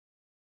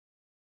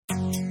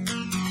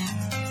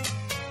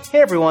Hey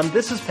everyone,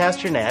 this is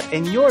Pastor Nat,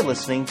 and you're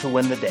listening to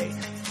Win the Day.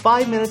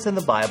 5 minutes in the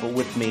Bible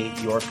with me,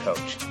 your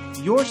coach.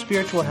 Your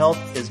spiritual health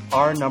is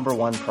our number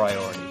one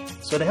priority.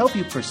 So to help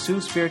you pursue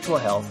spiritual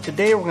health,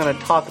 today we're going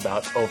to talk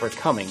about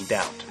overcoming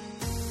doubt.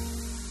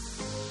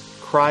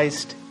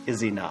 Christ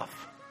is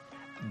enough.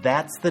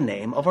 That's the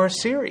name of our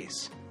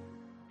series.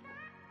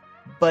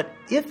 But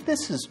if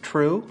this is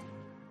true,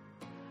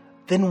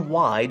 then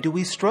why do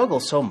we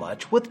struggle so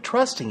much with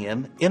trusting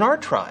Him in our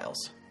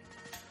trials?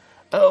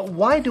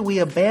 Why do we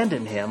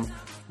abandon Him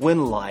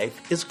when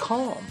life is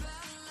calm?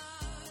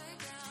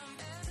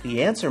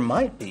 The answer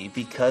might be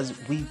because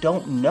we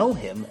don't know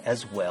Him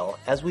as well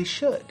as we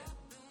should.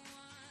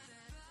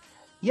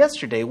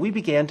 Yesterday, we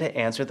began to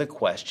answer the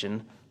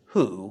question,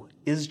 who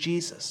is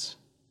Jesus?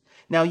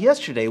 Now,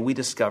 yesterday we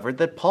discovered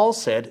that Paul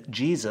said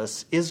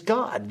Jesus is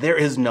God. There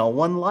is no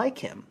one like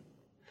Him.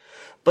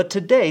 But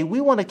today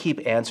we want to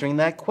keep answering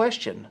that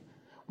question,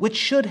 which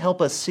should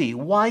help us see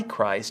why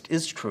Christ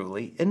is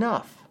truly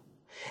enough.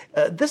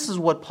 This is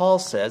what Paul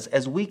says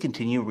as we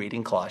continue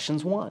reading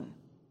Colossians 1.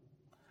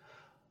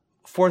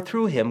 For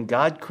through Him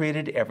God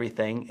created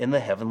everything in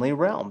the heavenly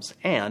realms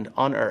and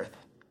on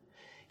earth.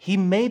 He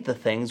made the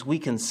things we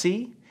can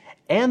see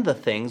and the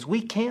things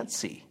we can't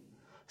see,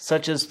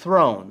 such as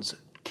thrones,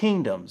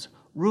 kingdoms,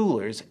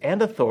 rulers,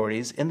 and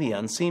authorities in the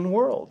unseen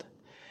world.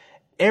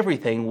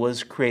 Everything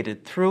was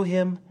created through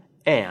Him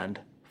and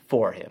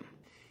for Him.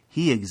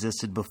 He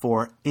existed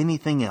before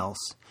anything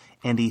else,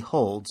 and He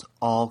holds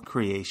all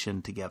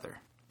creation together.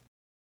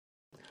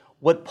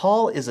 What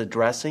Paul is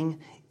addressing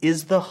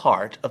is the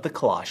heart of the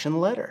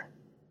Colossian letter.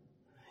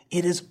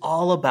 It is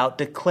all about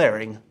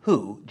declaring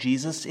who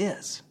Jesus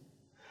is.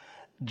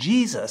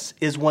 Jesus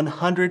is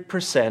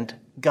 100%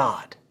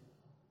 God.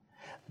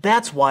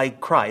 That's why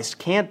Christ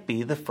can't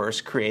be the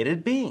first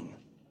created being.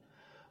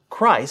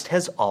 Christ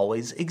has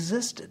always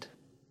existed.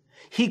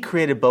 He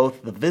created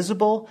both the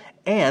visible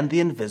and the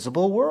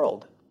invisible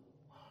world.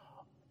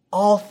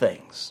 All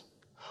things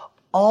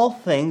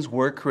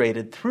were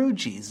created through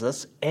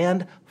Jesus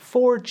and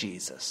for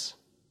Jesus.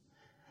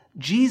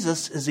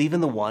 Jesus is even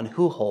the one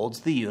who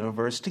holds the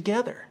universe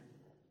together.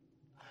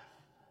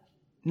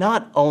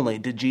 Not only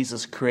did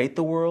Jesus create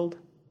the world,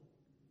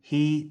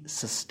 He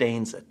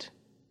sustains it.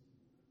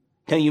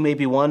 Now you may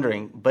be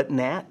wondering, but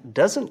Nat,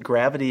 doesn't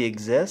gravity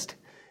exist?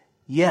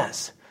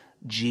 Yes,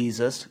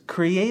 Jesus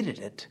created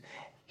it.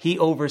 He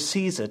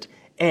oversees it,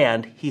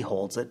 and He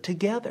holds it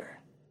together.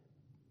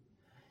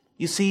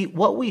 You see,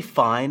 what we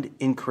find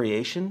in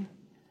creation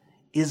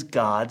is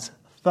God's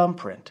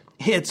thumbprint.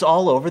 It's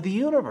all over the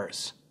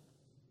universe.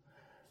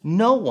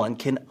 No one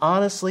can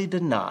honestly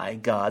deny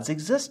God's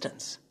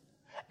existence,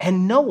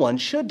 and no one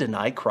should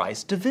deny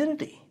Christ's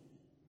divinity.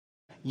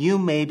 You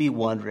may be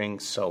wondering,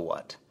 so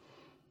what?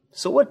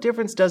 So what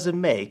difference does it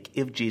make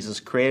if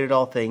Jesus created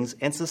all things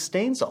and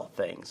sustains all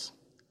things?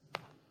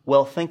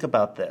 Well, think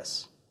about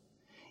this.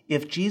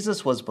 If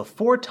Jesus was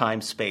before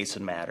time, space,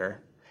 and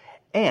matter,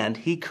 and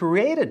He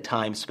created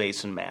time,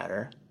 space, and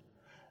matter,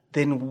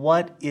 then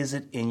what is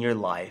it in your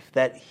life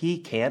that He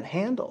can't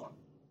handle?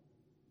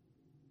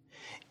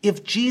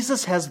 If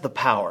Jesus has the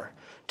power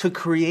to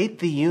create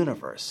the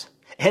universe,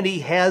 and He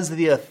has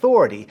the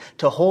authority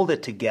to hold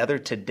it together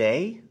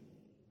today,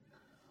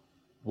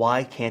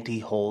 why can't He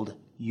hold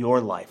your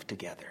life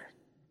together?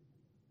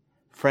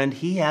 Friend,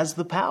 He has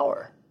the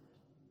power.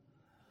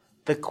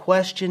 The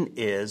question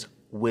is,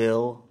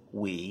 will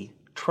we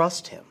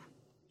trust Him?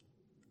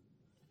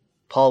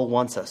 Paul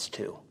wants us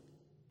to.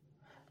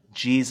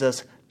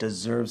 Jesus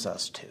deserves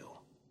us to.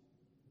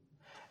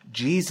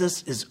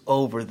 Jesus is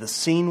over the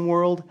seen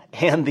world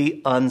and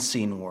the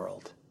unseen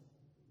world.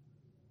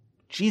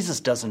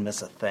 Jesus doesn't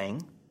miss a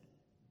thing.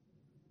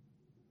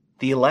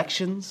 The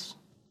elections,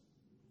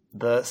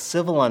 the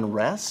civil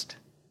unrest,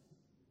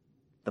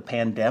 the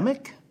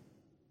pandemic,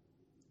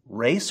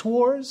 race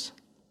wars,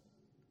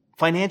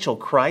 financial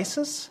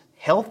crisis,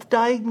 health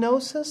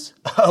diagnosis,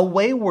 a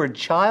wayward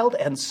child,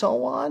 and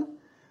so on.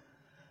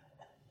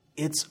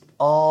 It's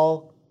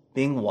all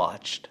being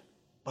watched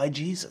by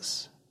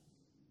Jesus.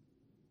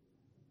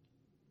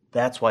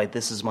 That's why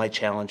this is my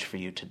challenge for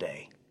you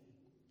today.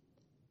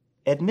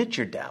 Admit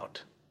your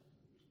doubt.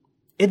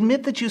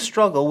 Admit that you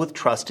struggle with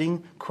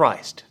trusting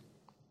Christ.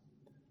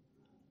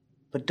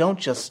 But don't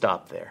just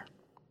stop there.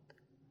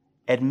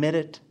 Admit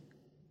it,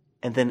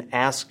 and then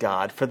ask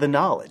God for the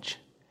knowledge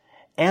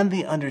and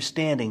the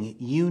understanding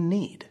you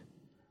need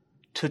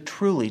to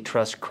truly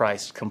trust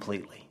Christ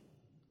completely.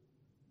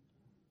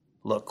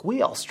 Look,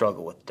 we all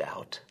struggle with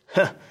doubt.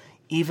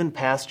 Even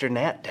Pastor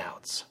Nat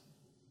doubts.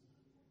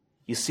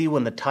 You see,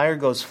 when the tire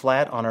goes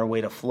flat on our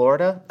way to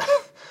Florida,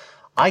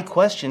 I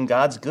question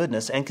God's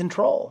goodness and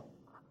control.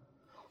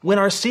 When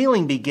our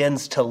ceiling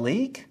begins to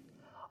leak,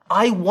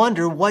 I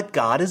wonder what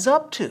God is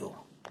up to.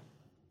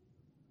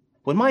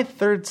 When my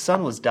third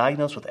son was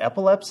diagnosed with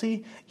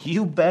epilepsy,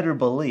 you better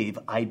believe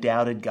I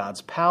doubted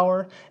God's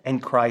power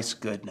and Christ's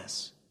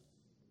goodness.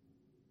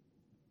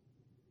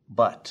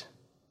 But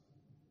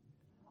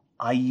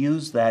I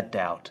use that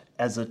doubt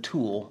as a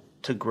tool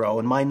to grow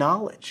in my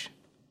knowledge,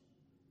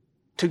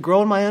 to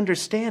grow in my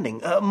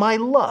understanding, my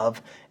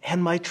love,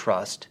 and my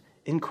trust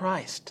in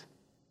Christ.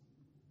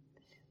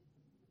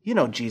 You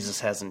know, Jesus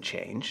hasn't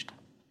changed.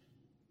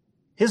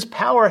 His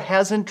power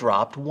hasn't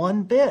dropped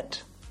one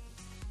bit.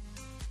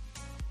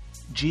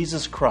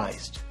 Jesus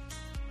Christ,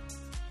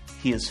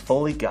 He is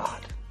fully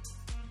God.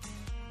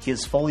 He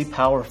is fully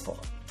powerful,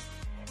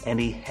 and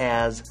He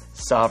has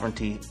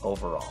sovereignty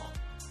over all.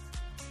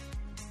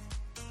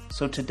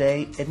 So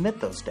today,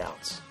 admit those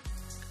doubts.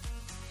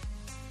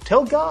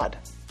 Tell God.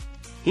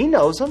 He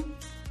knows them,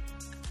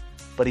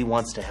 but He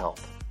wants to help.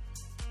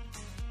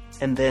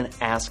 And then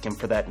ask Him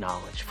for that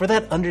knowledge, for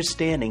that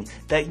understanding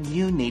that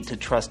you need to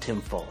trust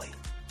Him fully.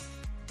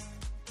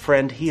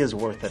 Friend, He is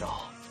worth it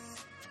all.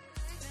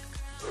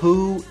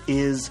 Who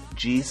is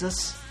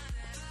Jesus?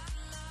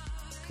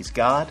 He's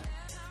God,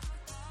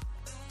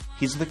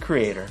 He's the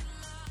Creator,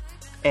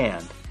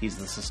 and He's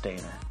the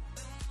Sustainer.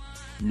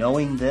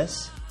 Knowing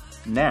this,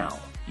 now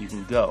you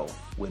can go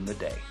win the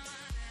day.